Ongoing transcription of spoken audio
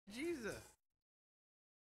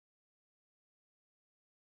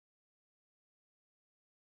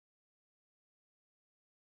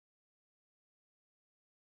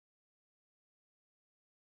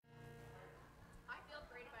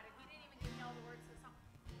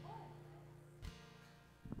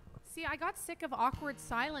See, I got sick of awkward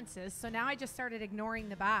silences, so now I just started ignoring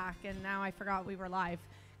the back, and now I forgot we were live.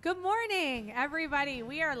 Good morning, everybody.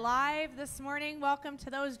 We are live this morning. Welcome to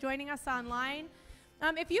those joining us online.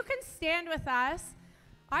 If you can stand with us,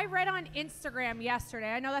 I read on Instagram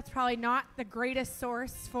yesterday. I know that's probably not the greatest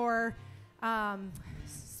source for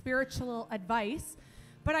spiritual advice,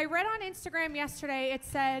 but I read on Instagram yesterday, it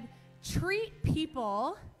said, treat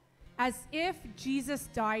people as if Jesus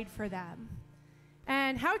died for them.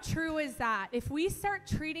 And how true is that? If we start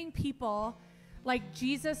treating people like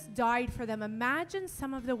Jesus died for them, imagine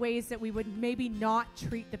some of the ways that we would maybe not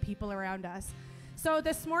treat the people around us. So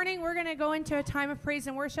this morning, we're going to go into a time of praise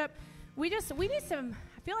and worship. We need some,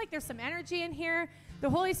 I feel like there's some energy in here. The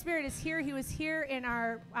Holy Spirit is here. He was here in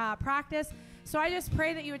our practice. So I just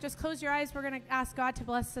pray that you would just close your eyes. We're going to ask God to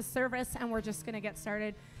bless the service, and we're just going to get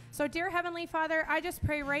started. So dear Heavenly Father, I just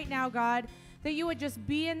pray right now, God, that you would just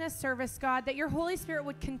be in this service, God, that your Holy Spirit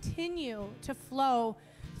would continue to flow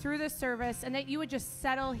through this service, and that you would just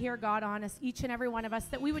settle here, God, on us, each and every one of us,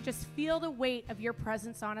 that we would just feel the weight of your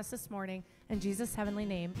presence on us this morning. In Jesus' heavenly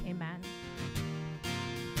name, amen.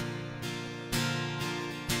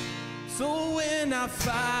 So when I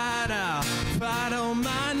fight on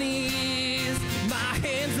my knees, my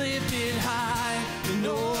hands lifted high, and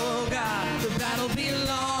oh God, the battle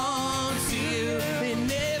belongs to you.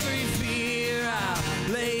 In every fear,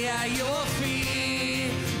 I'll lay at your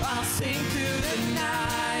feet. I'll sing through the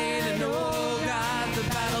night, and oh God, the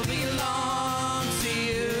battle belongs to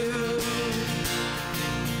you.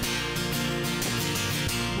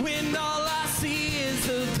 When all I see is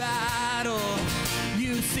the battle,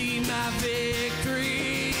 you see my victory.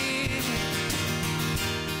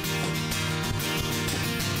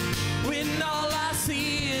 When all I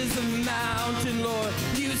see is the mountain, Lord,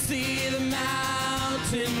 you see the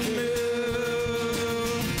mountain move.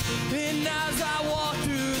 And as I walk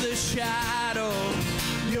through the shadow,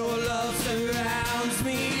 your love surrounds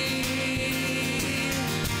me.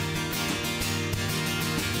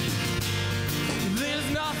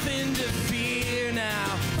 There's nothing to fear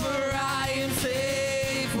now, for I am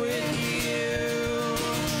safe with you.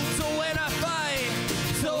 So when I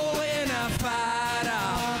fight,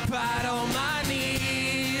 I'll fight on my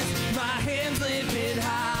knees, my hands lifted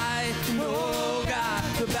high. Oh God,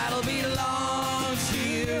 the battle belongs to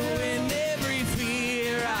you. In every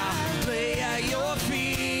fear, I'll lay at your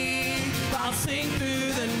feet. I'll sing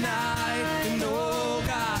through the night, and oh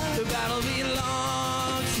God, the battle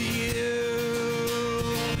belongs to you.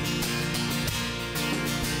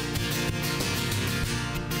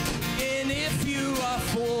 And if you are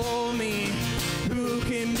for me, who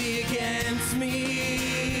can be against me?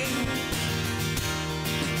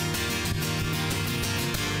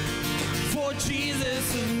 For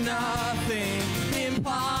Jesus is nothing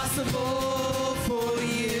impossible for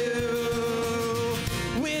you.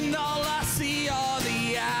 When all I see are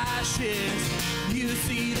the ashes, you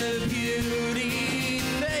see the beauty.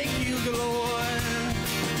 Thank you, Lord.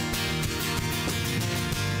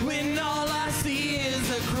 When all I see is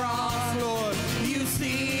the cross, Lord, you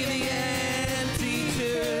see the empty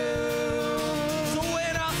tomb. So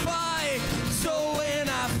when I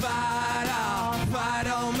fight, I'll fight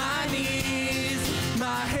on my knees,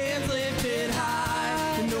 my hands lifted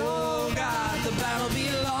high, and oh God, the battle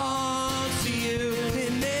belongs to you.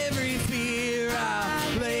 In every fear,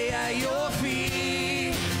 I'll lay at your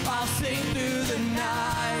feet. I'll sing through the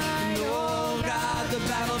night, and oh God, the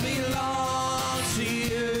battle belongs to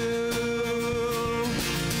you.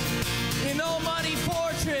 In almighty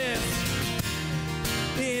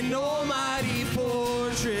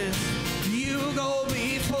fortress, you go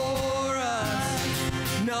before us.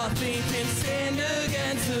 Nothing can stand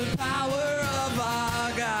against the power of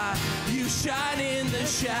our God. You shine in the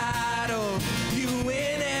shadow, you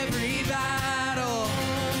win every battle.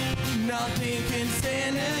 Nothing can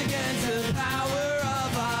stand against the power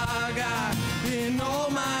of our God. In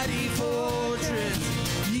almighty fortress,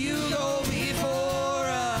 you go before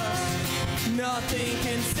us. Nothing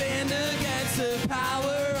can stand against the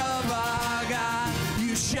power of our God.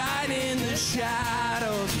 You shine in the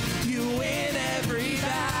shadows, you win every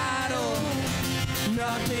battle.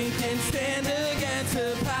 Nothing can stand against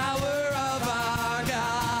the power of our God.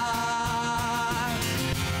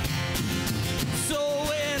 So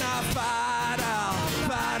when I fight, I'll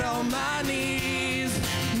fight on my knees,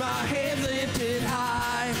 my hands lifted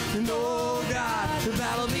high, and oh God, the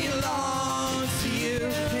battle belongs to you.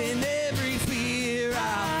 In every fear,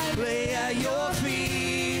 I'll lay at your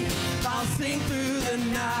feet. I'll sing through the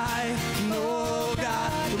night, and oh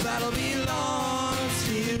God, the battle belongs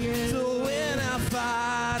to you. So when I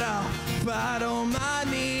fight, I'll fight on my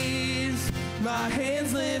knees, my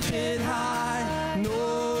hands lifted lifted high.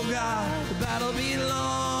 No, God, the battle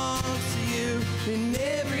belongs to you. In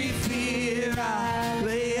every fear I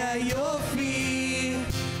lay at your feet.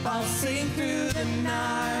 I'll sing through the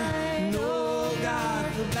night. No, God,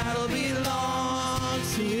 the battle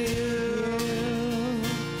belongs to you.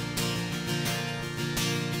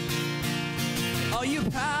 Are you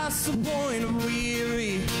past the point of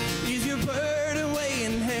weary? Is your burden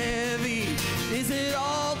weighing heavy? Is it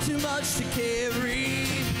all too much to carry?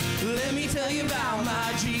 Let me tell you about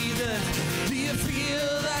my Jesus. Do you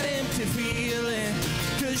feel that empty feeling?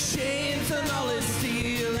 'Cause shame's done all its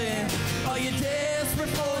stealing. Are you desperate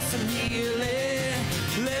for some healing?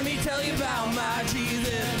 Let me tell you about my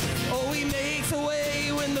Jesus. Oh, he makes a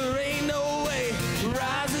way when there ain't no way.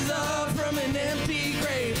 Rises up from an empty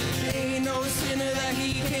grave. Ain't no sinner that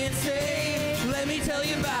he can't save. Let me tell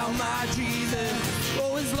you about my Jesus.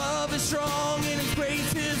 Oh, his love is strong and his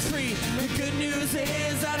grace is free. The good news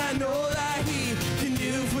is that I know that he can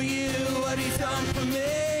do for you what he's done for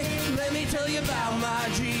me. Let me tell you about my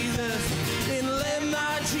Jesus. And let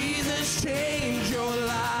my Jesus change your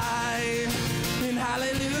life. And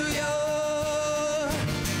hallelujah,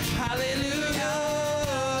 hallelujah,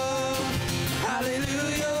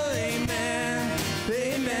 hallelujah, amen,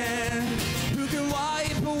 amen. Who can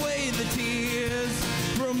wipe away the tears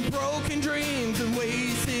from broken dreams and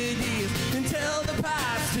wasted years and tell the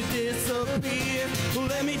past to disappear? Well,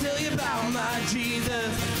 let me tell you about my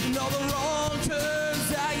Jesus and all the wrong turns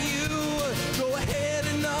that you go ahead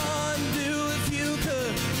and undo if you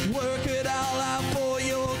could work it all out for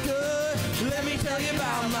your good. Let me tell you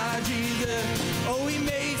about my Jesus. Oh, he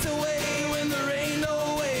makes a way when there ain't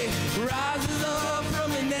no way. Rises up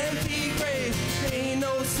from an empty grave. Ain't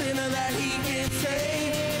no sinner that he can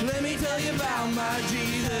save. Let me tell you about my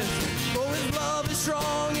Jesus. Oh, his love is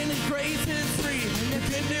strong and his grace is free. The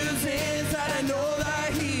good news is that I know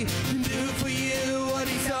that he can do for you what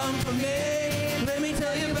he's done for me. Let me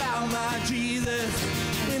tell you about my Jesus.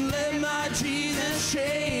 And let my Jesus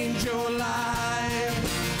change your life.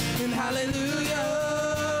 And hallelujah,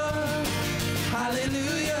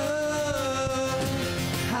 hallelujah,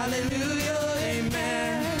 hallelujah,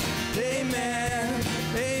 amen, amen,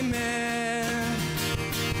 amen.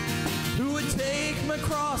 Who would take my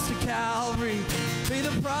cross to Calvary, pay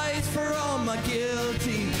the price for all my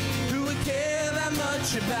guilty? Who would care that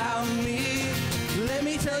much about me? Let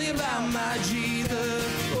me tell you about my Jesus.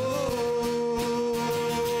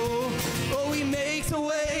 Oh, he makes a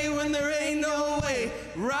way when there ain't no way.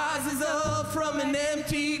 Rises up from an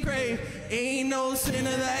empty grave. Ain't no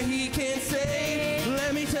sinner that he can't save.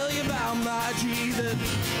 Let me tell you about my Jesus.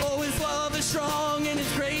 Oh, his love is strong and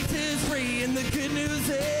his grace is free. And the good news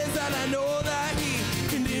is that I know that he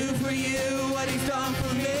can do for you what he's done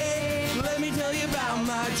for me. Let me tell you about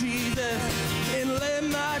my Jesus. And let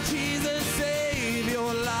my Jesus save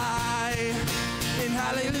your life. And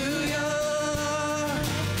hallelujah,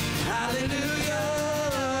 hallelujah,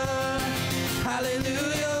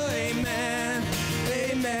 hallelujah, amen,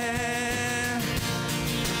 amen.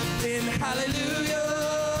 And hallelujah,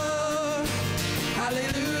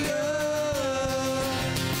 hallelujah,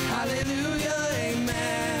 hallelujah,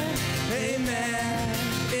 amen, amen.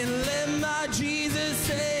 And let my Jesus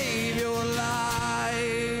save your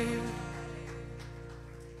life.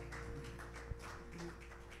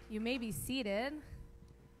 You may be seated.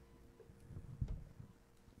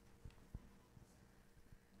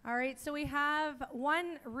 All right, so we have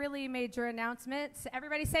one really major announcement.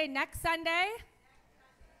 Everybody say next Sunday.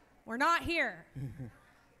 We're not here.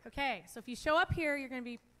 Okay, so if you show up here, you're going to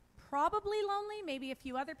be probably lonely, maybe a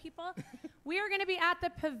few other people. We are going to be at the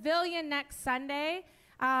Pavilion next Sunday,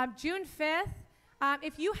 June 5th.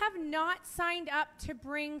 If you have not signed up to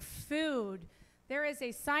bring food, there is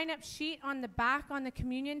a sign-up sheet on the back on the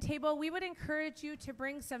communion table. We would encourage you to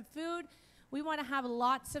bring some food. We want to have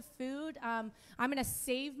lots of food. I'm going to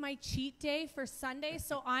save my cheat day for Sunday,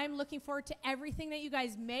 so I'm looking forward to everything that you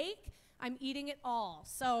guys make. I'm eating it all.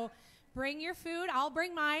 So bring your food. I'll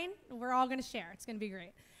bring mine. We're all going to share. It's going to be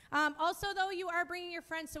great. Also, though, you are bringing your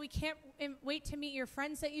friends, so we can't wait to meet your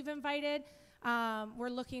friends that you've invited. We're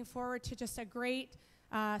looking forward to just a great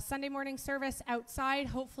Sunday morning service outside.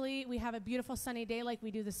 Hopefully, we have a beautiful sunny day like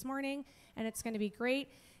we do this morning, and it's going to be great.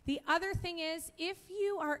 The other thing is, if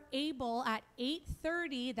you are able at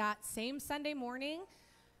 8:30 that same Sunday morning,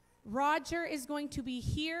 Roger is going to be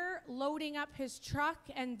here loading up his truck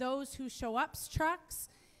and those who show up's trucks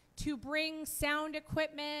to bring sound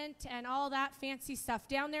equipment and all that fancy stuff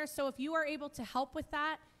down there. So if you are able to help with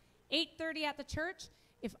that, 8:30 at the church.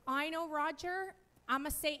 If I know Roger, I'm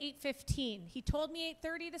going to say 8:15. He told me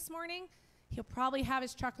 8:30 this morning. He'll probably have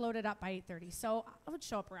his truck loaded up by 8:30. So I would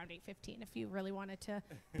show up around 8:15 if you really wanted to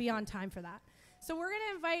be on time for that. So we're going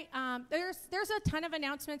to invite, there's a ton of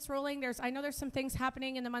announcements rolling. I know there's some things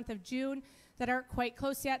happening in the month of June that aren't quite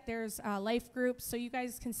close yet. There's life groups, so you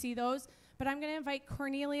guys can see those. But I'm going to invite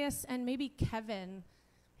Cornelius and maybe Kevin.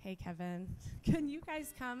 Hey, Kevin. Can you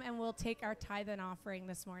guys come and we'll take our tithe and offering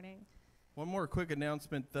this morning? One more quick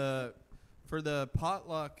announcement. For the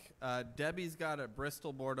potluck, Debbie's got a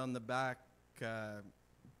Bristol board on the back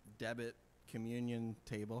debit communion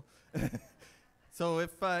table. So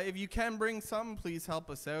if you can bring some, please help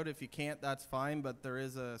us out. If you can't, that's fine, but there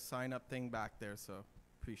is a sign-up thing back there, so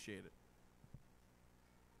appreciate it.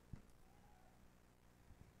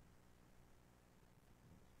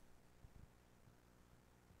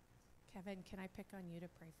 Kevin, can I pick on you to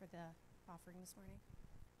pray for the offering this morning?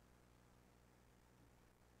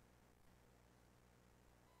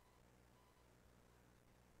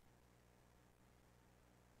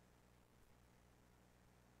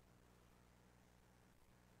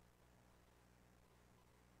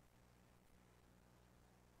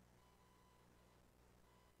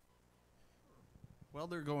 While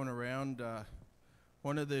they're going around,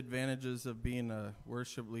 one of the advantages of being a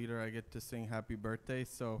worship leader, I get to sing happy birthday.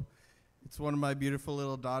 So it's one of my beautiful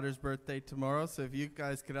little daughter's birthday tomorrow. So if you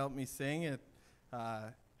guys could help me sing it.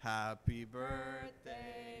 Happy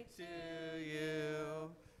birthday to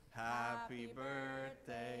you. Happy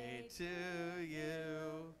birthday to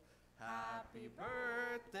you. Happy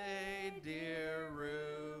birthday, dear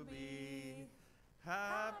Ruby.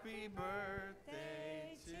 Happy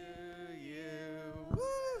birthday to you. Woo!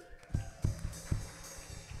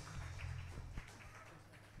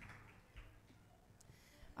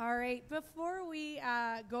 All right, before we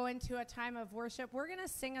go into a time of worship, we're going to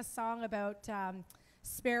sing a song about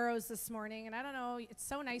sparrows this morning. And I don't know, it's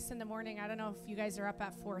so nice in the morning. I don't know if you guys are up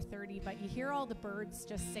at 4:30, but you hear all the birds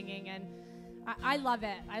just singing, and I love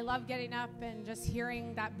it. I love getting up and just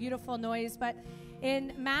hearing that beautiful noise. But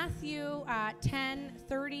in Matthew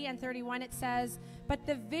 10:30 and 31, it says, "But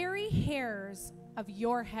the very hairs of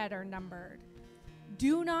your head are numbered.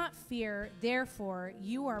 Do not fear, therefore,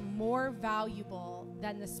 you are more valuable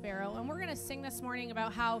than the sparrow." And we're going to sing this morning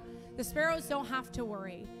about how the sparrows don't have to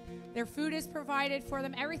worry. Their food is provided for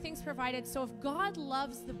them. Everything's provided. So if God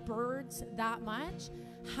loves the birds that much,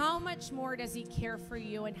 how much more does he care for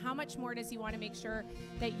you, and how much more does he want to make sure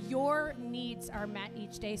that your needs are met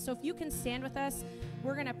each day? So if you can stand with us,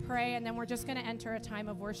 we're going to pray, and then we're just going to enter a time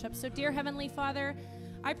of worship. So dear Heavenly Father,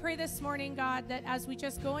 I pray this morning, God, that as we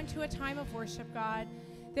just go into a time of worship, God,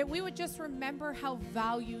 that we would just remember how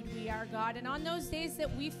valued we are, God. And on those days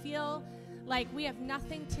that we feel like we have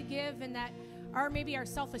nothing to give, and that maybe our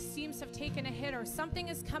self-esteems have taken a hit, or something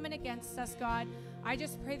is coming against us, God, I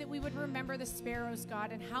just pray that we would remember the sparrows,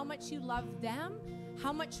 God, and how much you love them.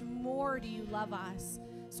 How much more do you love us?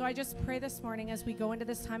 So I just pray this morning as we go into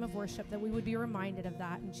this time of worship that we would be reminded of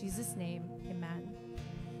that. In Jesus' name, amen.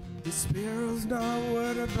 The sparrow's not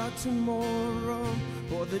worried about tomorrow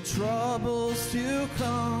or the troubles to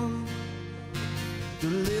come. The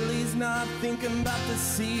lily's not thinking about the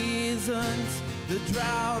seasons, the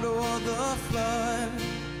drought or the flood.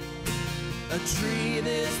 A tree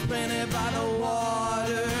that's planted by the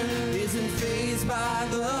water isn't fazed by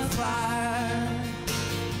the fire.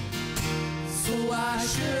 So why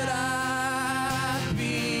should I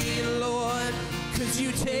be, Lord? 'Cause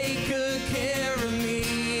you take good care of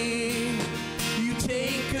me. You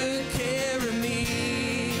take good care of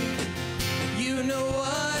me. You know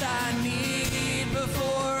what I need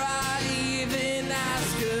before I even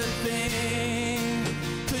ask a thing.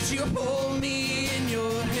 'Cause you hold me in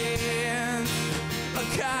your hands. A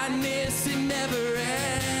kindness it never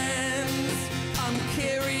ends. I'm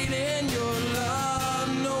carried in your love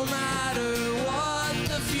no matter what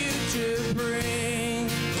the future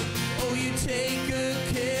brings. Oh, you take good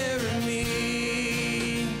care of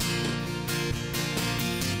me.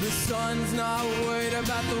 The sun's not worried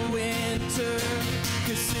about the winter,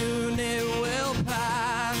 'cause soon it will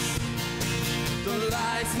pass. The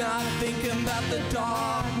light's not thinking about the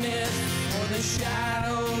darkness or the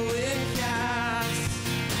shadow it casts.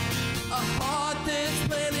 A heart that's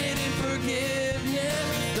planted in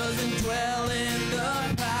forgiveness doesn't dwell in the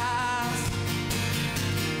past.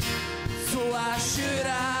 So why should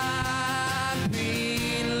I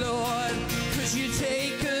be, Lord? 'Cause you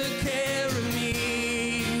take good care of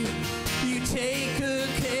me. You take good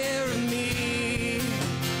care of me.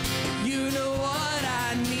 You know what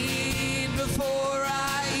I need before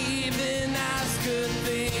I even ask a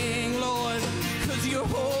thing, Lord. 'Cause you're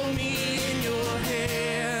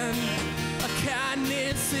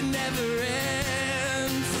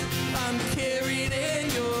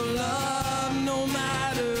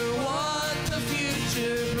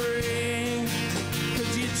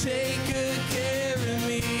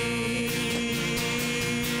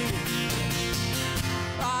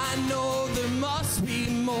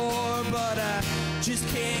just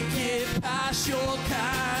can't get past your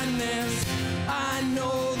kindness. I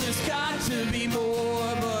know there's got to be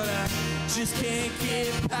more, but I just can't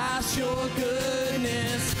get past your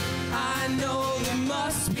goodness. I know there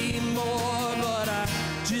must be more, but I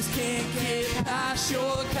just can't get past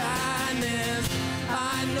your kindness.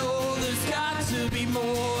 I know there's got to be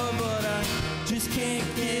more, but I just can't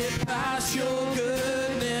get past your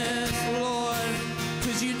goodness, Lord.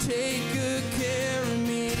 'Cause you take good care of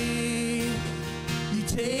me. You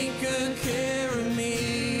take good care of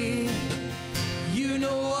me. You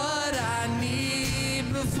know what I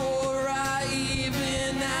need before I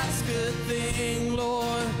even ask a thing,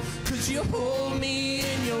 Lord. 'Cause you hold me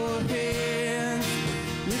in your hands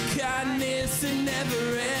with kindness that never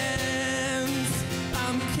ends.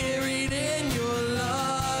 I'm carried in your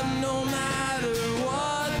love no matter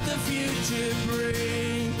what the future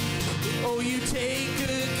brings. Oh, you take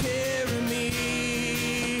good care of me.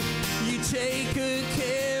 You take good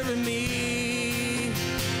care of me.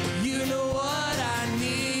 You know what I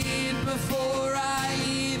need before I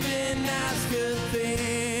even ask a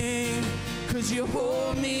thing. 'Cause you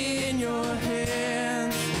hold me in your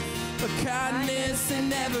hands, a kindness that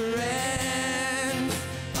never ends.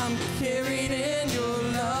 I'm carried in your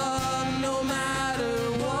love no matter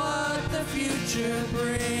what the future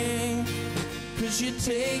brings. 'Cause you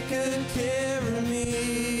take good care of me.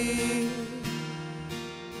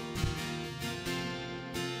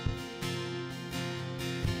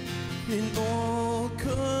 An all-consuming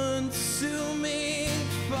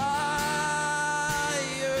fire.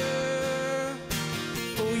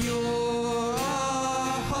 Oh, you're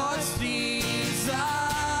our heart's desire.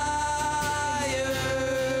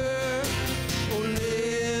 Oh,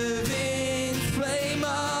 living flame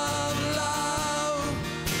of love,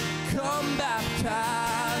 come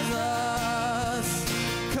baptize us.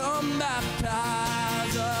 Come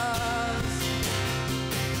baptize us.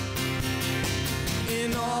 In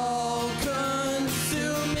all-consuming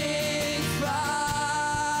fire.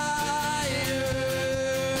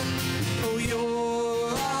 Oh,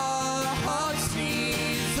 you're our heart's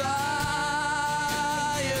desire.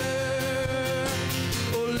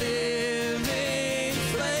 Oh, living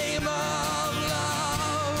flame of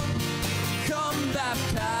love, come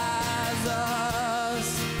baptize us.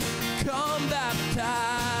 Come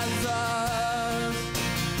baptize us,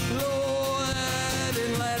 Lord,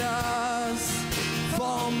 and let us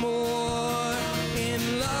fall more in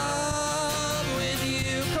love with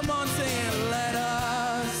you. Come on, sing it. Let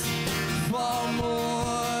us fall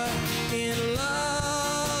more in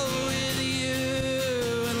love with you,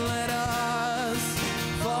 and let us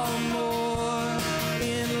fall more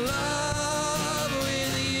in love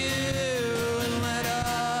with you, and let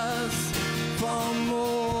us fall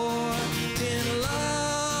more in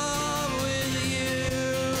love with you.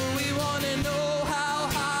 We want to know how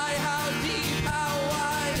high, how deep, how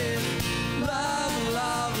wide is love,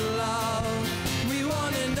 love, love. We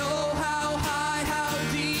want to know how high, how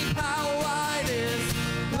deep, how wide is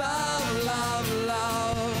love, love,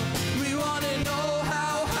 love. We want to know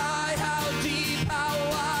how high, how deep, how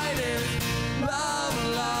wide is love,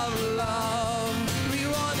 love, love. We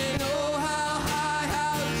want to know how high,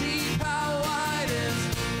 how deep, how wide is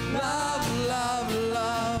love, love,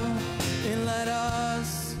 love. And let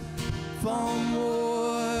us fall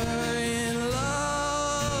more in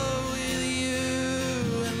love with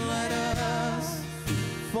you, and let us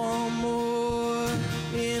fall more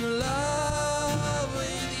in love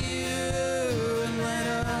with you, and let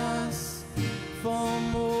us fall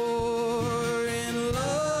more in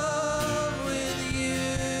love with you,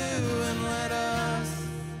 and let us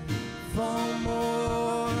fall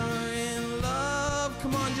more in love.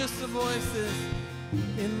 Come on, just the voices.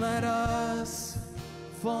 And let us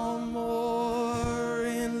fall more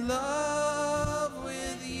in love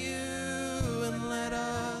with you, and let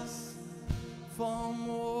us fall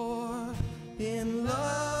more in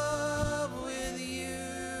love with you,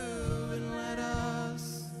 and let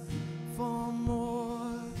us fall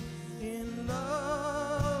more in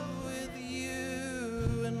love with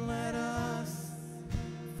you, and let us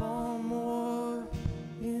fall more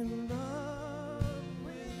in love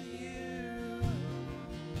with you.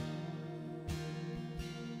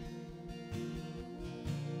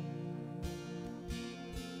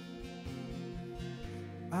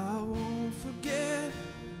 I won't forget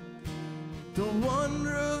the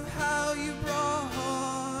wonder of how you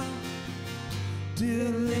brought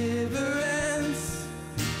deliverance,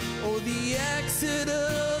 or the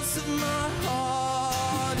exodus of my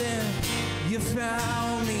heart. And you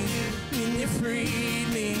found me and you freed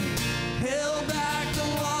me, held back the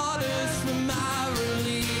waters for my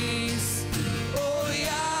release. Oh,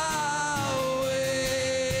 Yahweh.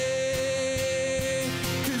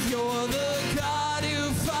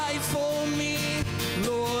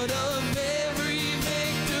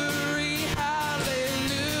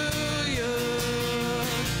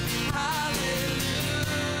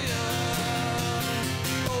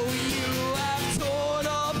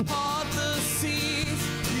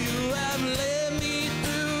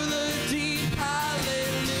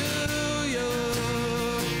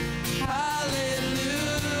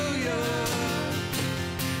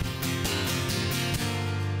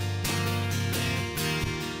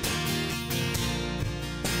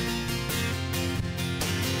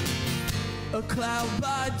 a cloud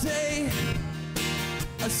by day,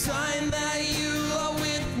 a sign that you are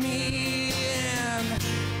with me, and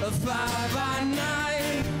a fire by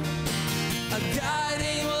night, a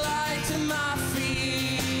guiding light to my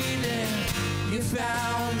feet. And you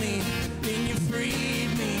found me, and you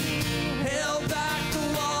freed me, held back the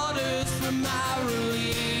waters from my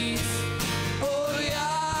release. Oh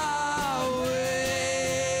Yahweh,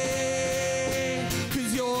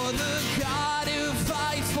 'cause you're the God who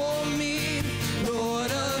fights for me,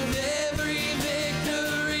 Lord of every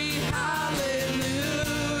victory.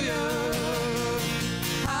 Hallelujah,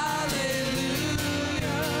 hallelujah.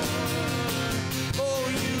 Oh,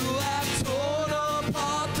 you have torn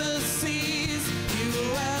apart the seas, you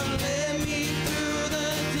have led me through the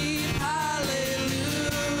deep. Hallelujah,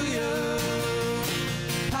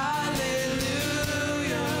 hallelujah.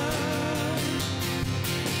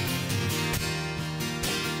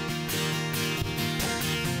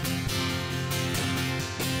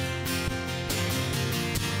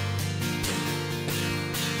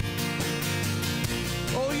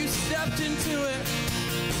 Oh, you stepped into it,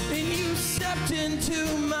 and you stepped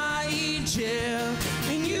into my Egypt,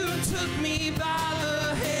 and you took me by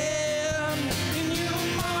the hand, and you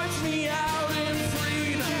marched me out in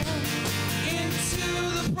freedom into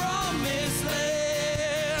the promised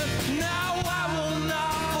land. Now I will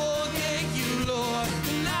not forget you, Lord,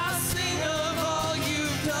 and I sing of all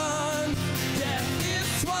you've done. Death is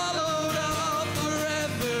swallowed up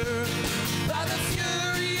forever by the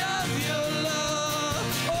fury of your love.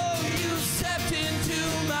 Oh, you stepped into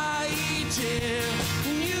my Egypt,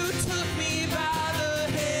 and you took me by the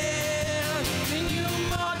hand, and you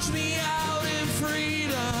marched me out in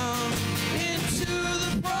freedom into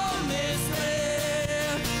the promised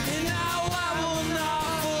land. And now I will not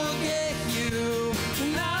forget you,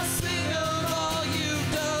 and I sing of all you've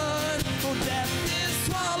done. For death is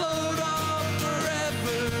swallowed up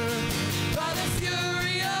forever by the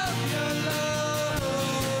fury of your love.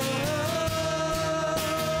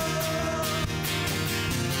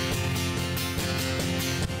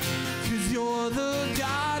 'Cause you're the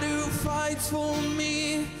God who fights for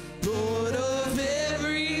me, Lord of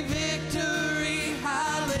every victory.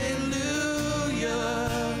 Hallelujah,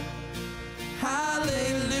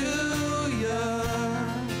 hallelujah.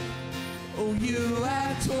 Oh, you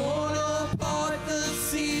have torn apart the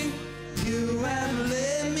sea, you have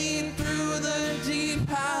led me through the deep.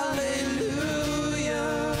 Hallelujah,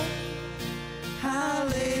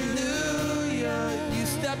 hallelujah. You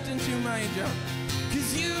stepped into my Egypt,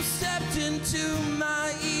 'cause you stepped into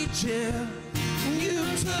my Egypt, and you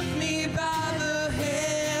took me by the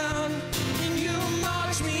hand, and you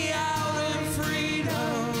marched me out in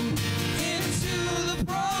freedom into the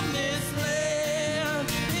promised land.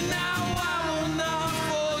 And now I will not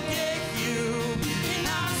forget you, and I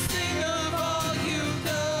sing of all you've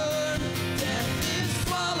done. Death is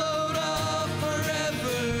swallowed up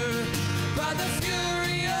forever by the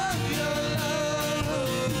fury of your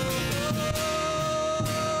love.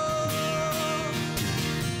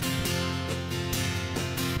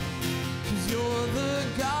 'Cause you're the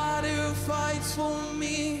God who fights for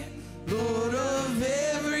me, Lord of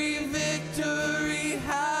every victory.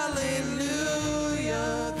 Hallelujah.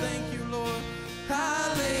 Thank you, Lord.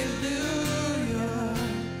 Hallelujah.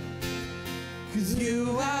 'Cause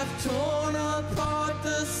you have torn apart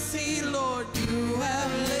the sea, Lord. You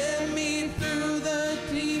have led me through the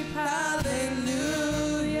deep. Hallelujah,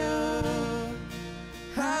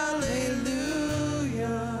 hallelujah.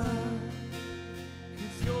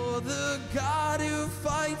 'Cause you're the God who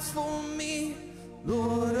fights for me,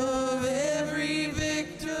 Lord of every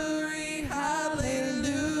victory.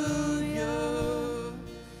 Hallelujah,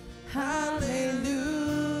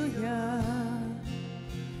 hallelujah.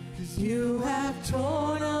 'Cause you have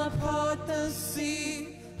torn apart the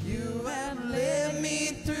sea, you have led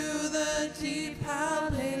me through the deep.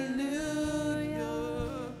 Hallelujah,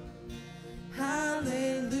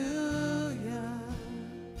 hallelujah.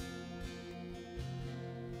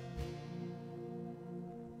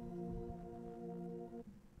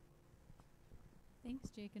 Thanks,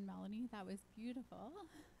 Jake and Melanie. That was beautiful.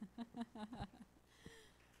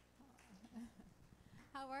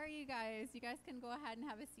 How are you guys? You guys can go ahead and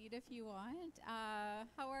have a seat if you want.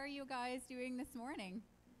 How are you guys doing this morning?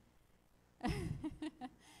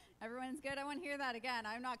 Everyone's good? I want to hear that again.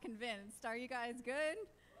 I'm not convinced. Are you guys good?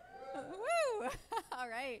 Woo! All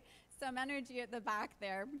right. Some energy at the back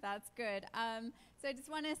there. That's good. So I just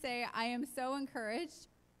want to say I am so encouraged.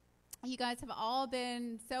 You guys have all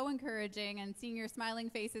been so encouraging, and seeing your smiling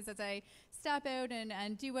faces as I step out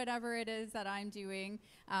and do whatever it is that I'm doing.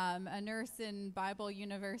 A nurse in Bible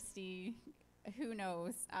University who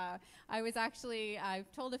knows?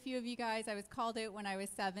 I've told a few of you guys, I was called out when I was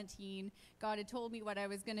 17. God had told me what I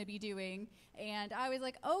was going to be doing. And I was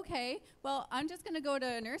like, okay, well, I'm just going to go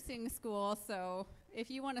to nursing school. So if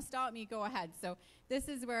you want to stop me, go ahead. So this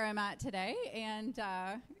is where I'm at today. And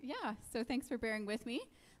so thanks for bearing with me.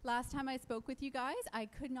 Last time I spoke with you guys, I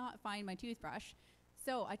could not find my toothbrush.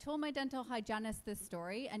 So I told my dental hygienist this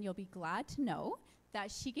story, and you'll be glad to know that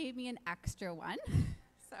she gave me an extra one.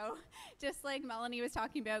 So just like Melanie was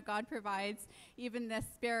talking about, God provides even the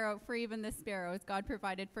sparrows, God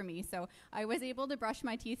provided for me. So I was able to brush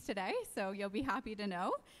my teeth today, so you'll be happy to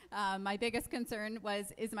know. My biggest concern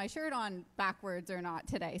was, is my shirt on backwards or not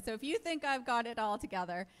today? So if you think I've got it all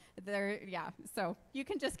together, so you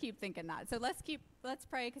can just keep thinking that. So let's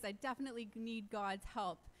pray, because I definitely need God's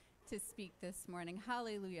help to speak this morning.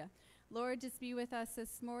 Hallelujah. Lord, just be with us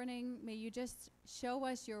this morning. May you just show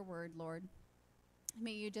us your word, Lord.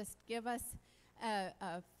 May you just give us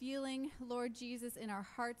a feeling, Lord Jesus, in our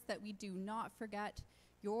hearts that we do not forget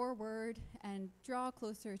your word and draw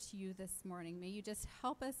closer to you this morning. May you just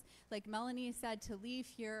help us, like Melanie said, to leave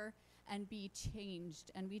here and be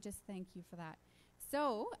changed. And we just thank you for that.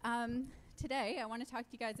 So today I want to talk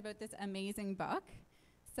to you guys about this amazing book.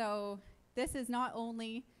 So this is not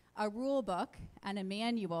only a rule book and a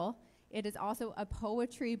manual, it is also a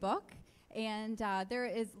poetry book. And there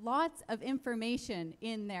is lots of information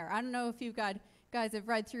in there. I don't know if you guys have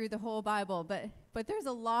read through the whole Bible, but there's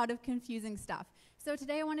a lot of confusing stuff. So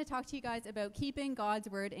today I want to talk to you guys about keeping God's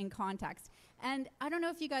word in context. And I don't know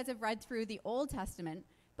if you guys have read through the Old Testament,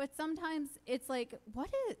 but sometimes it's like, what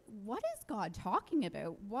is God talking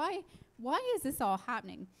about? Why is this all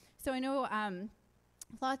happening? So I know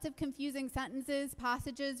lots of confusing sentences,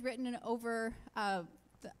 passages written over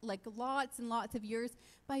lots and lots of years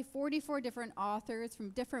by 44 different authors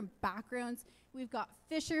from different backgrounds. We've got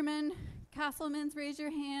fishermen, Castlemans, raise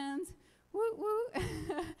your hands. Woo woo.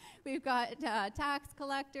 We've got tax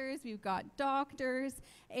collectors, we've got doctors,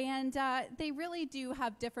 and they really do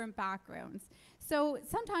have different backgrounds. So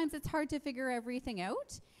sometimes it's hard to figure everything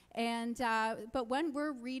out. And but when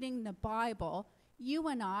we're reading the Bible, you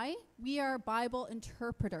and we are Bible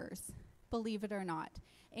interpreters, believe it or not.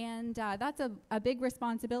 And that's a big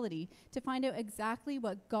responsibility to find out exactly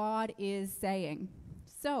what God is saying.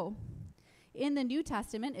 So in the New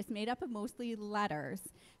Testament, it's made up of mostly letters.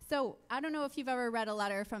 So I don't know if you've ever read a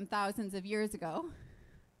letter from thousands of years ago,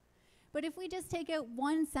 but if we just take out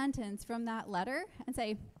one sentence from that letter and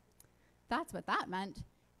say, that's what that meant,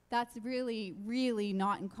 that's really, really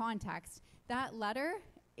not in context. That letter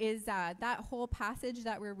is that whole passage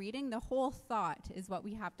that we're reading, the whole thought is what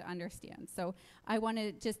we have to understand. So I want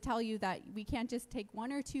to just tell you that we can't just take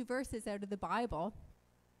one or two verses out of the Bible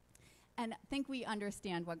and think we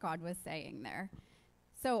understand what God was saying there.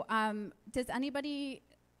 So does anybody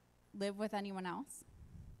live with anyone else?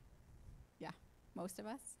 Yeah, most of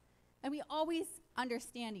us. And we always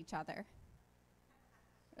understand each other.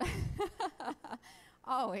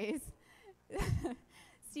 Always.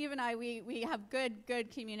 Steve and I, we have good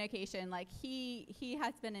communication. Like he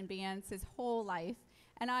has been in bands his whole life,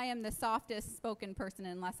 and I am the softest spoken person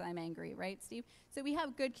unless I'm angry, right, Steve? So we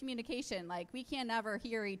have good communication. Like we can't ever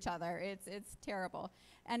hear each other. It's terrible.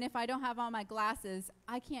 And if I don't have on my glasses,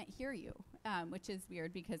 I can't hear you, which is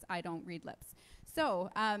weird because I don't read lips. So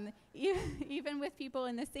even with people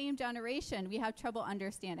in the same generation, we have trouble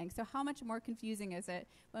understanding. So how much more confusing is it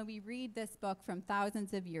when we read this book from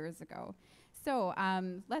thousands of years ago? So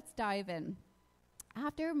let's dive in.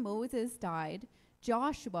 After Moses died,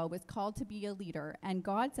 Joshua was called to be a leader. And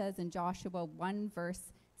God says in Joshua 1,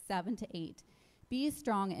 verse 7 to 8, be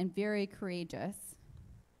strong and very courageous.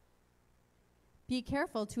 Be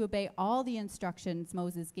careful to obey all the instructions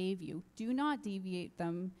Moses gave you. Do not deviate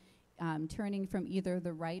them, turning from either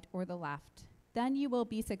the right or the left. Then you will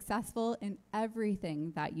be successful in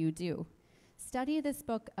everything that you do. Study this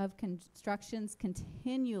book of instructions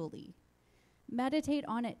continually. Meditate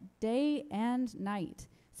on it day and night,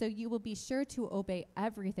 so you will be sure to obey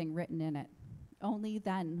everything written in it. Only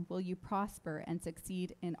then will you prosper and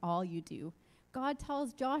succeed in all you do. God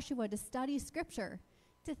tells Joshua to study Scripture,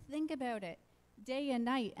 to think about it day and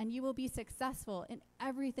night, and you will be successful in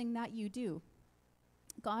everything that you do.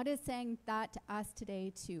 God is saying that to us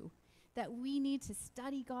today too, that we need to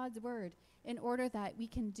study God's word in order that we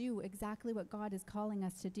can do exactly what God is calling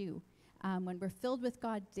us to do. When we're filled with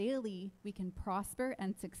God daily, we can prosper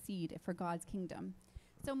and succeed for God's kingdom.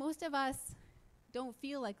 So most of us don't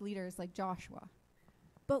feel like leaders like Joshua,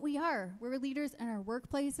 but we are. We're leaders in our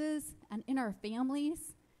workplaces and in our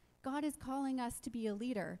families. God is calling us to be a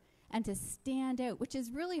leader and to stand out, which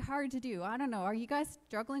is really hard to do. I don't know. Are you guys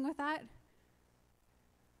struggling with that?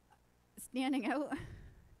 standing out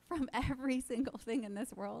from every single thing in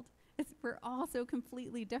this world. We're all so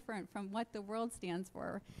completely different from what the world stands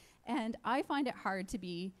for. And I find it hard to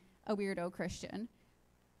be a weirdo Christian,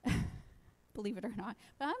 believe it or not.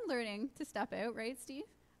 But I'm learning to step out, right, Steve?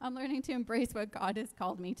 I'm learning to embrace what God has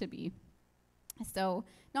called me to be. So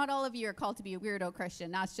not all of you are called to be a weirdo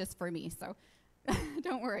Christian. That's just for me. So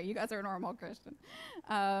don't worry, you guys are a normal Christian.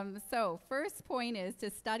 So first point is to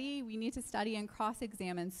study. We need to study and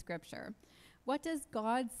cross-examine Scripture. What does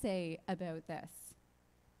God say about this?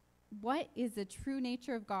 What is the true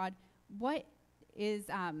nature of God? What is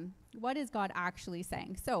God actually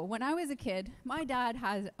saying? So when I was a kid, my dad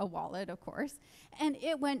has a wallet, of course, and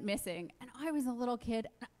it went missing. And I was a little kid,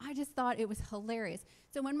 and I just thought it was hilarious.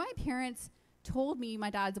 So when my parents told me my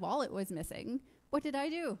dad's wallet was missing, what did I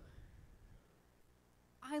do?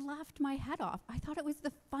 I laughed my head off. I thought it was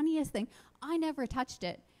the funniest thing. I never touched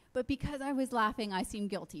it, but because I was laughing, I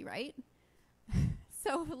seemed guilty, right?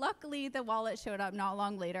 So luckily, the wallet showed up not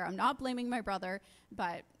long later. I'm not blaming my brother,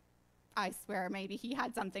 but I swear maybe he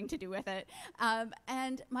had something to do with it.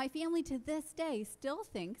 And my family to this day still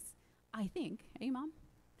thinks, I think, hey, Mom,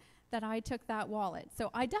 that I took that wallet. So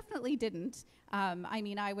I definitely didn't.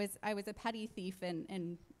 I was a petty thief,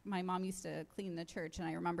 and my mom used to clean the church, and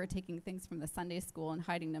I remember taking things from the Sunday school and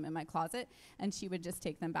hiding them in my closet, and she would just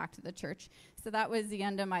take them back to the church. So that was the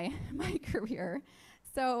end of my career.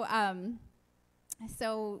 So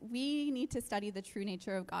we need to study the true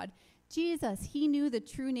nature of God. Jesus, he knew the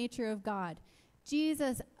true nature of God.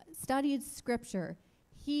 Jesus studied Scripture.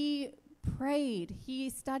 He prayed. He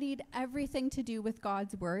studied everything to do with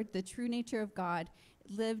God's word, the true nature of God,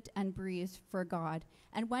 lived and breathed for God.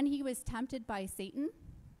 And when he was tempted by Satan,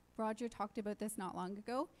 Roger talked about this not long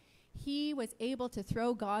ago, he was able to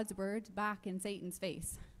throw God's word back in Satan's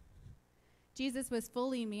face. Jesus was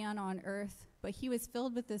fully man on earth, but he was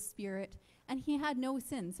filled with the Spirit, and he had no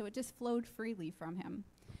sin, so it just flowed freely from him.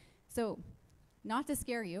 So, not to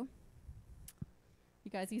scare you.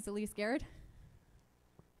 You guys easily scared?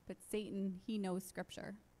 But Satan, he knows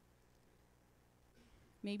Scripture.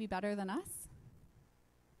 Maybe better than us.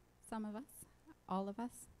 Some of us. All of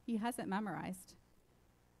us. He has it memorized.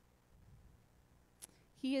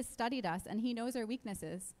 He has studied us, and he knows our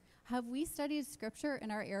weaknesses. Have we studied Scripture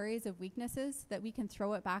in our areas of weaknesses that we can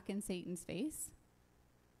throw it back in Satan's face?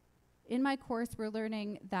 In my course, we're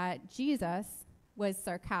learning that Jesus was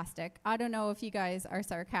sarcastic. I don't know if you guys are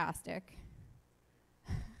sarcastic.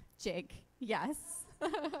 Jake, yes.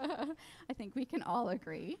 I think we can all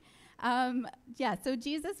agree. So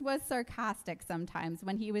Jesus was sarcastic sometimes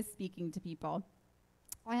when he was speaking to people.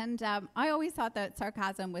 And I always thought that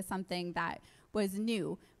sarcasm was something that was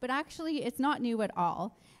new, but actually it's not new at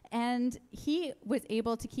all. And he was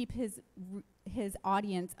able to keep his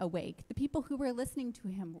audience awake. The people who were listening to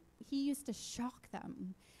him, he used to shock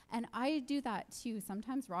them. And I do that too.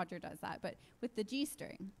 Sometimes Roger does that, but with the G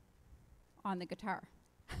string on the guitar.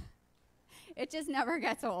 It just never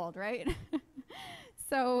gets old, right?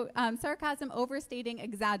 So sarcasm, overstating,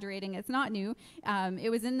 exaggerating, it's not new. It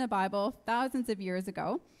was in the Bible thousands of years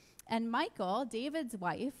ago. And Michal, David's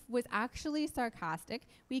wife, was actually sarcastic.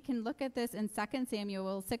 We can look at this in 2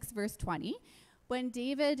 Samuel 6, verse 20. When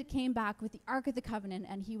David came back with the Ark of the Covenant,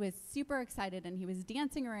 and he was super excited, and he was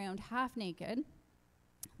dancing around half naked,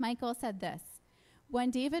 Michal said this: when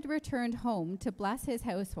David returned home to bless his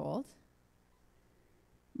household,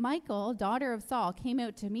 Michal, daughter of Saul, came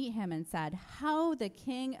out to meet him and said, "How the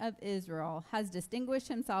king of Israel has distinguished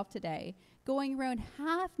himself today, going around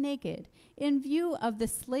half naked in view of the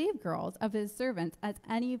slave girls of his servants, as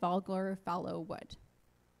any vulgar fellow would."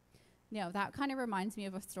 Now, that kind of reminds me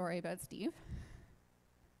of a story about Steve.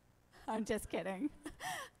 I'm just kidding.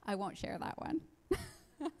 I won't share that one.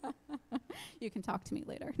 You can talk to me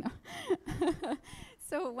later. No.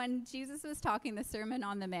 So when Jesus was talking the Sermon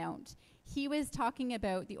on the Mount, he was talking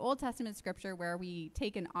about the Old Testament scripture where we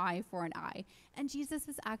take an eye for an eye. And Jesus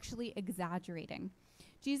was actually exaggerating.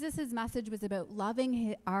 Jesus' message was about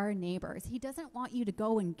loving our neighbors. He doesn't want you to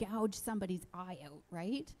go and gouge somebody's eye out,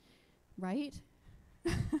 right? Right?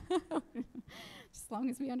 As long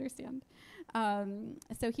as we understand.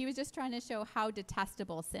 So he was just trying to show how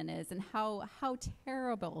detestable sin is and how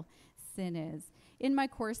terrible sin is. In my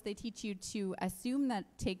course, they teach you to assume that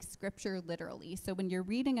takes scripture literally. So when you're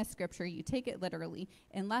reading a scripture, you take it literally,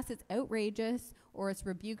 unless it's outrageous or it's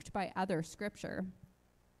rebuked by other scripture.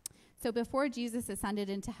 So before Jesus ascended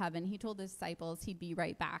into heaven, he told his disciples he'd be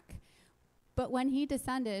right back. But when he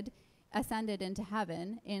ascended into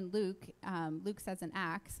heaven, in Luke says in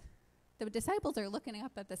Acts, the disciples are looking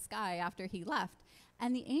up at the sky after he left,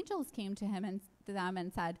 and the angels came to him and them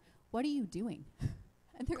and said, "What are you doing?"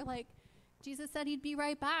 And they're like, Jesus said he'd be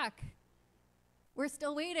right back. We're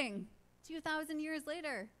still waiting 2,000 years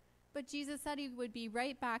later. But Jesus said he would be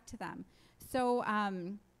right back to them. So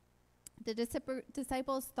the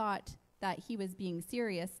disciples thought that he was being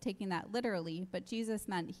serious, taking that literally, but Jesus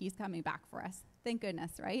meant he's coming back for us. Thank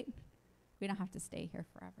goodness, right? We don't have to stay here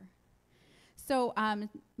forever. So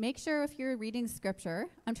make sure if you're reading scripture,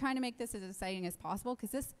 I'm trying to make this as exciting as possible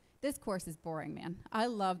because this course is boring, man. I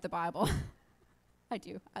love the Bible. I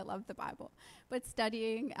do. I love the Bible. But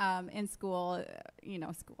studying in school,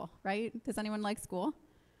 school, right? Does anyone like school?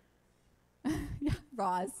 Yeah,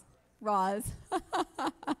 Roz.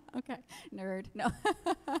 Okay, nerd. No.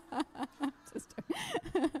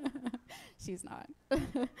 She's not.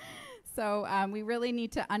 So we really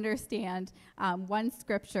need to understand one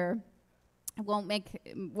scripture won't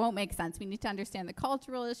make sense. We need to understand the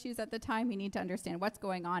cultural issues at the time. We need to understand what's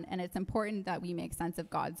going on, and it's important that we make sense of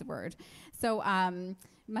God's word. So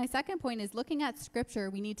my second point is looking at scripture,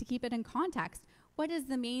 we need to keep it in context. What is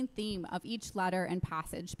the main theme of each letter and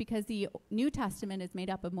passage? Because the New Testament is made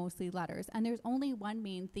up of mostly letters, and there's only one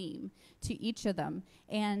main theme to each of them.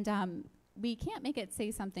 And we can't make it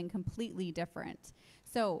say something completely different.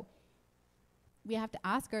 So we have to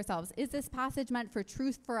ask ourselves, is this passage meant for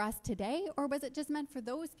truth for us today, or was it just meant for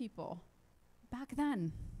those people back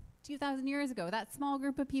then, 2,000 years ago, that small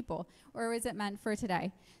group of people, or is it meant for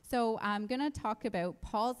today? So I'm going to talk about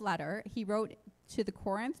Paul's letter he wrote to the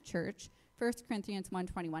Corinth church, 1 Corinthians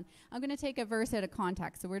 1:21. I'm going to take a verse out of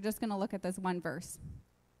context, so we're just going to look at this one verse.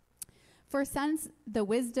 For since the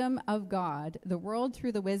wisdom of God, the world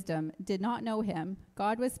through the wisdom did not know him,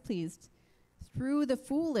 God was pleased through the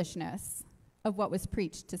foolishness of what was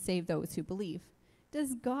preached to save those who believe.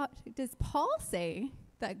 Does Paul say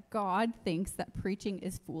that God thinks that preaching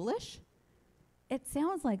is foolish? It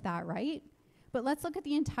sounds like that, right? But let's look at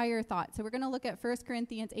the entire thought. So we're going to look at 1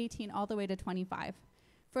 Corinthians 18 all the way to 25.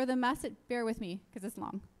 For the message, bear with me because it's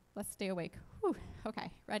long. Let's stay awake. Whew.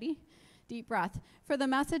 Okay, ready? Deep breath. For the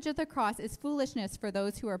message of the cross is foolishness for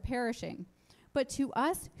those who are perishing. But to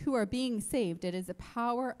us who are being saved, it is the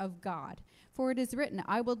power of God. For it is written,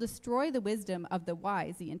 I will destroy the wisdom of the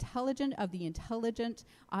wise, the intelligent of the intelligent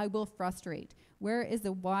I will frustrate. Where is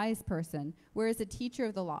a wise person? Where is a teacher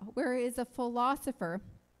of the law? Where is a philosopher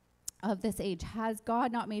of this age? Has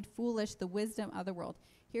God not made foolish the wisdom of the world?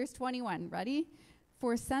 Here's 21. Ready?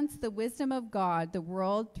 For since the wisdom of God, the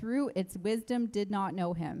world through its wisdom did not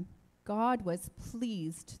know him, God was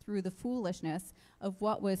pleased through the foolishness of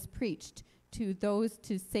what was preached to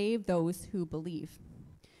save those who believe.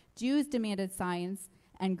 Jews demanded signs,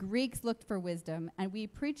 and Greeks looked for wisdom, and we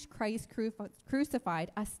preached Christ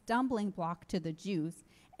crucified, a stumbling block to the Jews,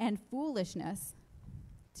 and foolishness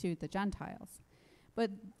to the Gentiles.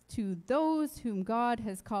 But to those whom God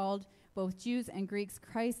has called, both Jews and Greeks,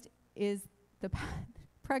 Christ, the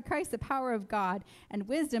power of God and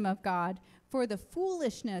wisdom of God. For the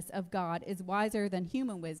foolishness of God is wiser than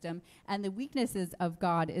human wisdom, and the weaknesses of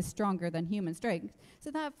God is stronger than human strength.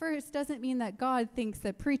 So that verse doesn't mean that God thinks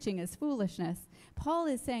that preaching is foolishness. Paul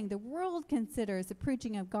is saying the world considers the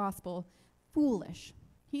preaching of gospel foolish.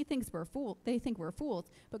 They think we're fools,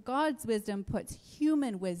 but God's wisdom puts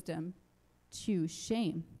human wisdom to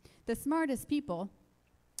shame. The smartest people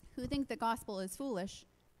who think the gospel is foolish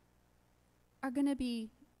are going to be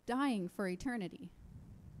dying for eternity.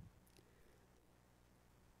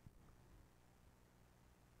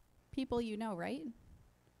 People you know, right?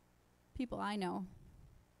 People I know.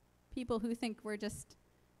 People who think we're just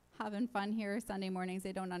having fun here Sunday mornings.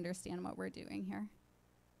 They don't understand what we're doing here.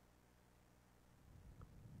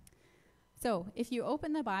 So if you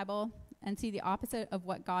open the Bible and see the opposite of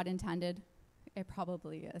what God intended, it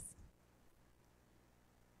probably is.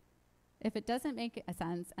 If it doesn't make a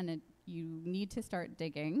sense and you need to start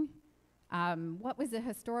digging, what was the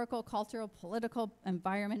historical, cultural, political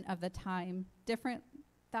environment of the time, different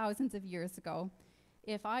thousands of years ago?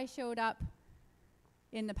 If I showed up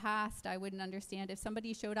in the past, I wouldn't understand. If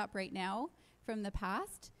somebody showed up right now from the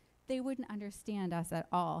past, they wouldn't understand us at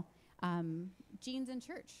all. Jeans in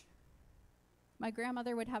church. My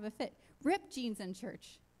grandmother would have a fit. Ripped jeans in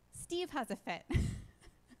church. Steve has a fit.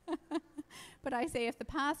 But I say if the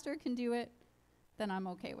pastor can do it, then I'm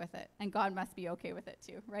okay with it. And God must be okay with it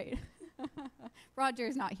too, right?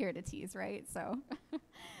 Roger's not here to tease, right? So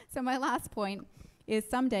my last point is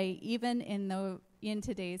someday, even in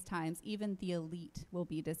today's times, even the elite will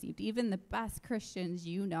be deceived. Even the best Christians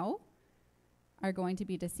you know are going to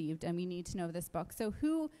be deceived, and we need to know this book. So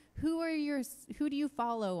who do you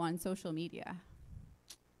follow on social media?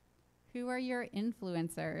 Who are your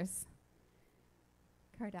influencers?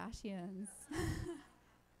 Kardashians.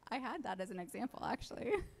 I had that as an example,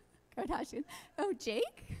 actually. Kardashians. Oh,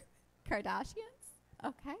 Jake? Kardashians?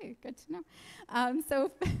 Okay, good to know.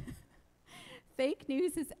 So fake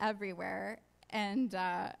news is everywhere, and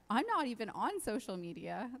I'm not even on social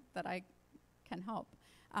media that I can help.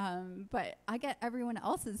 But I get everyone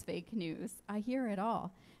else's fake news. I hear it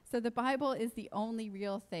all. So the Bible is the only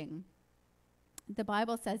real thing. The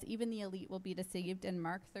Bible says even the elite will be deceived in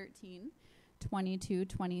Mark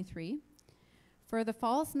 13:22-23. For the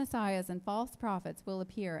false messiahs and false prophets will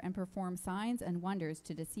appear and perform signs and wonders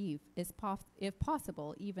to deceive, if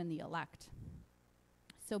possible, even the elect.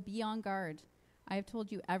 So be on guard. I have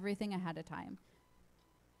told you everything ahead of time.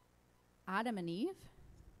 Adam and Eve,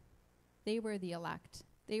 they were the elect.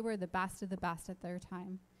 They were the best of the best at their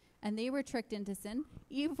time. And they were tricked into sin.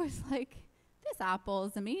 Eve was like, this apple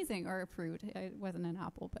is amazing, or a fruit. It wasn't an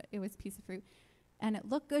apple, but it was a piece of fruit. And it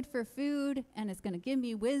looked good for food, and it's going to give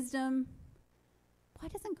me wisdom. Why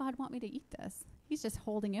doesn't God want me to eat this? He's just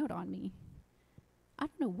holding out on me. I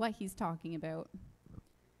don't know what he's talking about.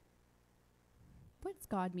 What does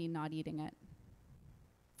God mean not eating it?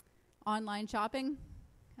 Online shopping?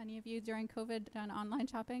 Any of you during COVID done online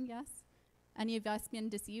shopping? Yes? Any of us been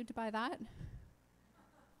deceived by that?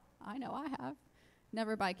 I know I have.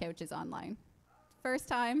 Never buy couches online. First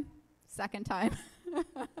time, second time.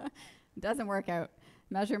 Doesn't work out.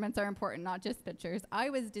 Measurements are important, not just pictures. I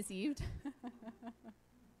was deceived.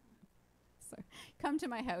 So come to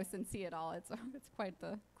my house and see it all. It's quite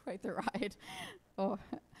the ride. Oh,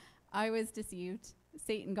 I was deceived.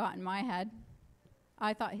 Satan got in my head.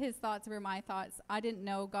 I thought his thoughts were my thoughts. I didn't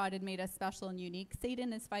know God had made us special and unique.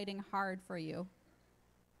 Satan is fighting hard for you.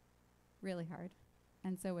 Really hard.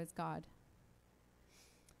 And so is God.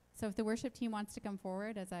 So if the worship team wants to come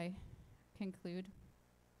forward as I conclude.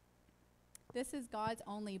 This is God's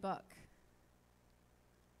only book.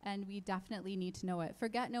 And we definitely need to know it.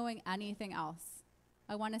 Forget knowing anything else.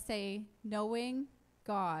 I want to say knowing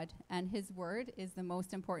God and his word is the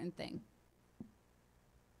most important thing.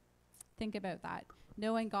 Think about that.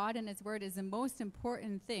 Knowing God and his word is the most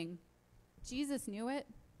important thing. Jesus knew it.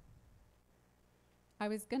 I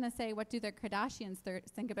was going to say, what do the Kardashians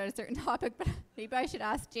think about a certain topic, but maybe I should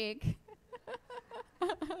ask Jake.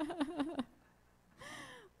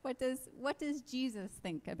 What does Jesus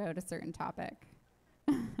think about a certain topic?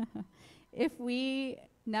 If we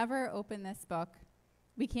never open this book,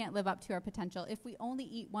 we can't live up to our potential. If we only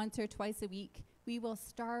eat once or twice a week, we will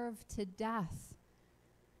starve to death.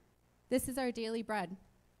 This is our daily bread.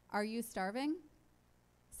 Are you starving?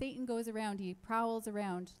 Satan goes around, he prowls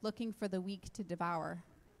around looking for the weak to devour.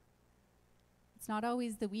 It's not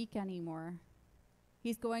always the weak anymore.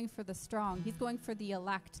 He's going for the strong. He's going for the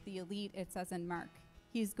elect, the elite, it says in Mark.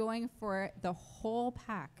 He's going for the whole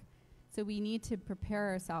pack. So we need to prepare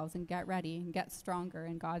ourselves and get ready and get stronger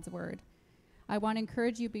in God's word. I want to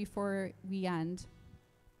encourage you before we end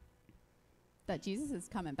that Jesus is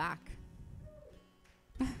coming back.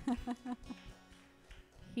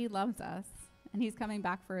 He loves us, and he's coming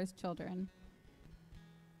back for his children.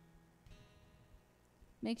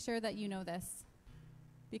 Make sure that you know this,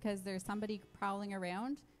 because there's somebody prowling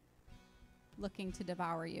around looking to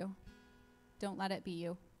devour you. Don't let it be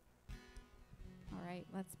you. All right,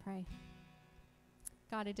 let's pray.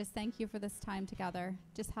 God, I just thank you for this time together.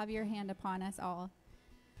 Just have your hand upon us all.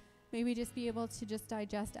 May we just be able to just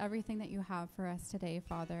digest everything that you have for us today,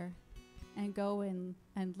 Father, and go and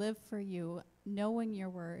live for you, knowing your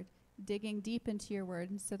word, digging deep into your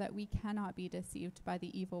word so that we cannot be deceived by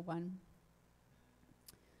the evil one.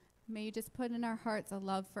 May you just put in our hearts a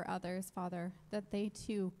love for others, Father, that they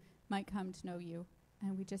too might come to know you.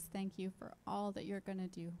 And we just thank you for all that you're going to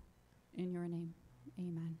do in your name.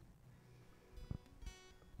 Amen.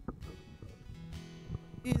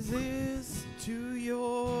 Praises to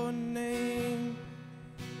your name.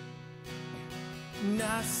 And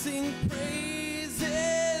I sing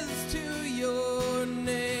praises to your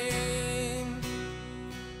name.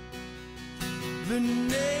 The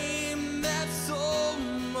name that's so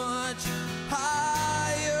much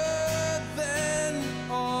higher than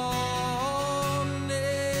all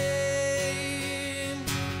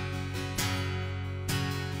names.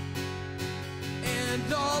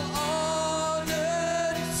 And all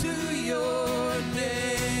honor to your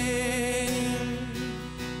name.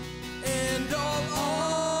 And all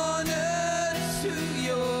honor to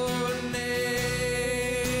your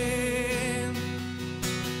name.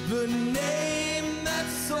 The name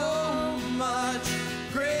that's so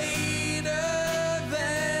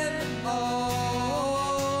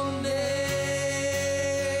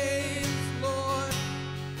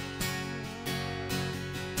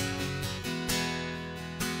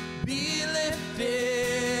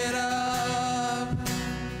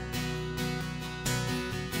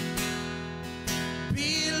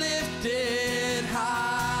lifted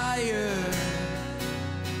higher.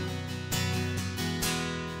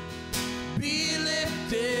 Be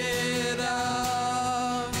lifted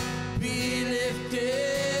up, be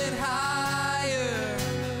lifted higher.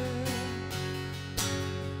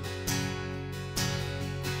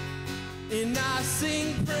 And I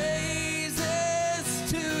sing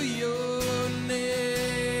praises to your name.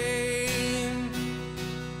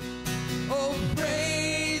 Oh,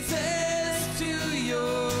 praises to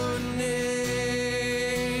your name,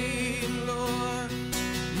 Lord.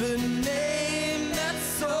 The name that's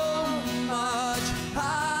so much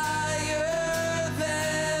higher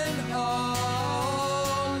than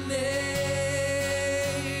all names.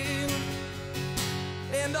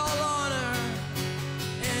 And all honor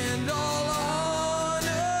and all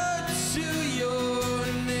honor to your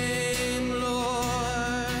name,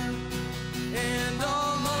 Lord. And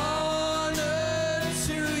all honor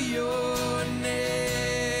to your name.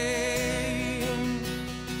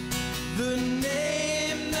 The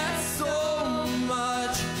name that's so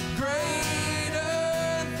much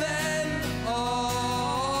greater than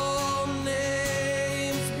all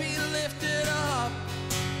names. Be lifted up.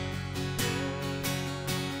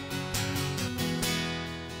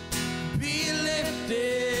 Be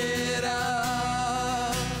lifted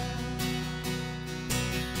up.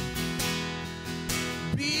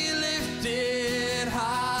 Be lifted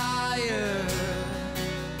higher.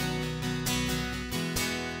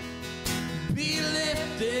 Be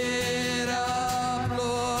lifted up,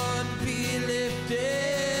 Lord. Be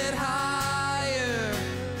lifted higher.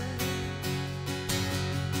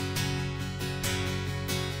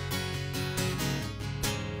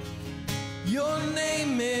 Your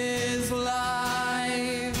name is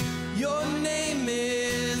life. Your name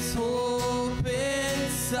is hope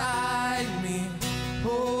inside me.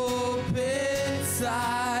 Hope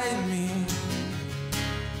inside me.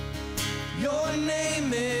 Your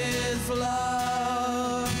name is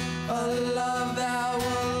love. A love that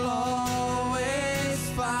will always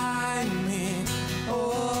find me.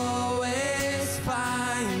 Always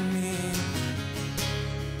find me.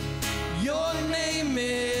 Your name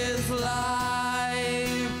is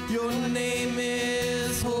life. Your name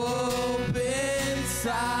is hope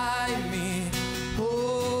inside me.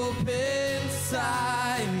 Hope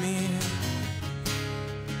inside me.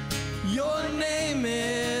 Your name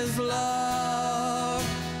is love.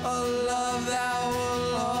 A love that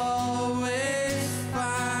will always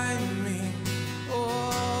find me.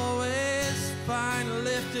 Always find.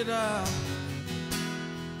 Lifted up.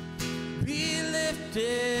 Be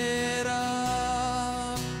lifted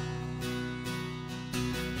up.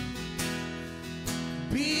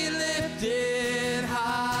 Be lifted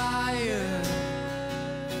higher.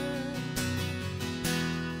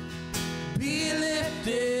 Be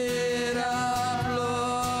lifted up,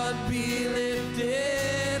 Lord. Be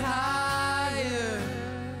lifted higher.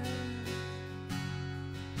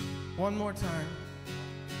 One more time.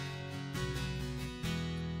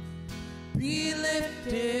 Be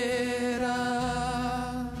lifted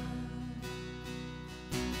up.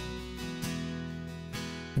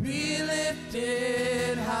 Be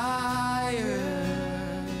lifted higher.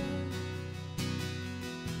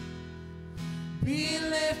 Be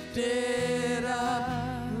lifted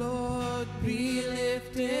up, Lord. Be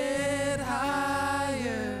lifted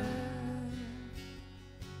higher.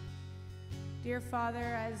 Dear Father,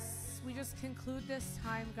 as we just conclude this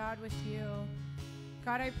time, God, with you,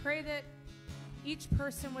 God, I pray that each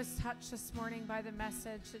person was touched this morning by the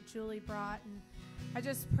message that Julie brought. And I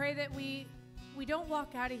just pray that we don't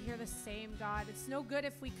walk out of here the same, God. It's no good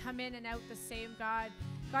if we come in and out the same, God.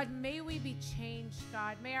 God, may we be changed,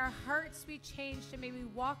 God. May our hearts be changed, and may we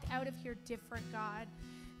walk out of here different, God.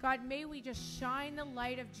 God, may we just shine the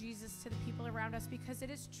light of Jesus to the people around us, because it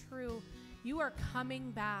is true. You are coming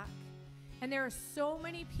back. And there are so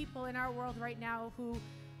many people in our world right now who,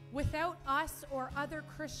 without us or other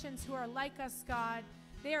Christians who are like us, God,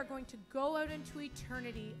 they are going to go out into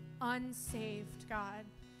eternity unsaved, God.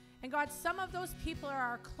 And God, some of those people are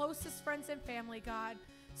our closest friends and family, God.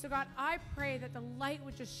 So God, I pray that the light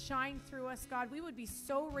would just shine through us, God. We would be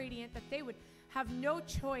so radiant that they would have no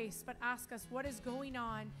choice but ask us what is going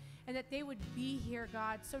on, and that they would be here,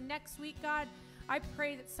 God. So next week, God, I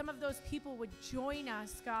pray that some of those people would join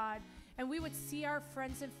us, God, and we would see our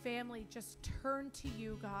friends and family just turn to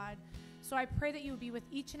you, God. So I pray that you would be with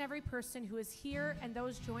each and every person who is here and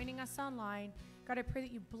those joining us online. God, I pray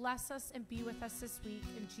that you bless us and be with us this week.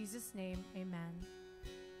 In Jesus' name, amen.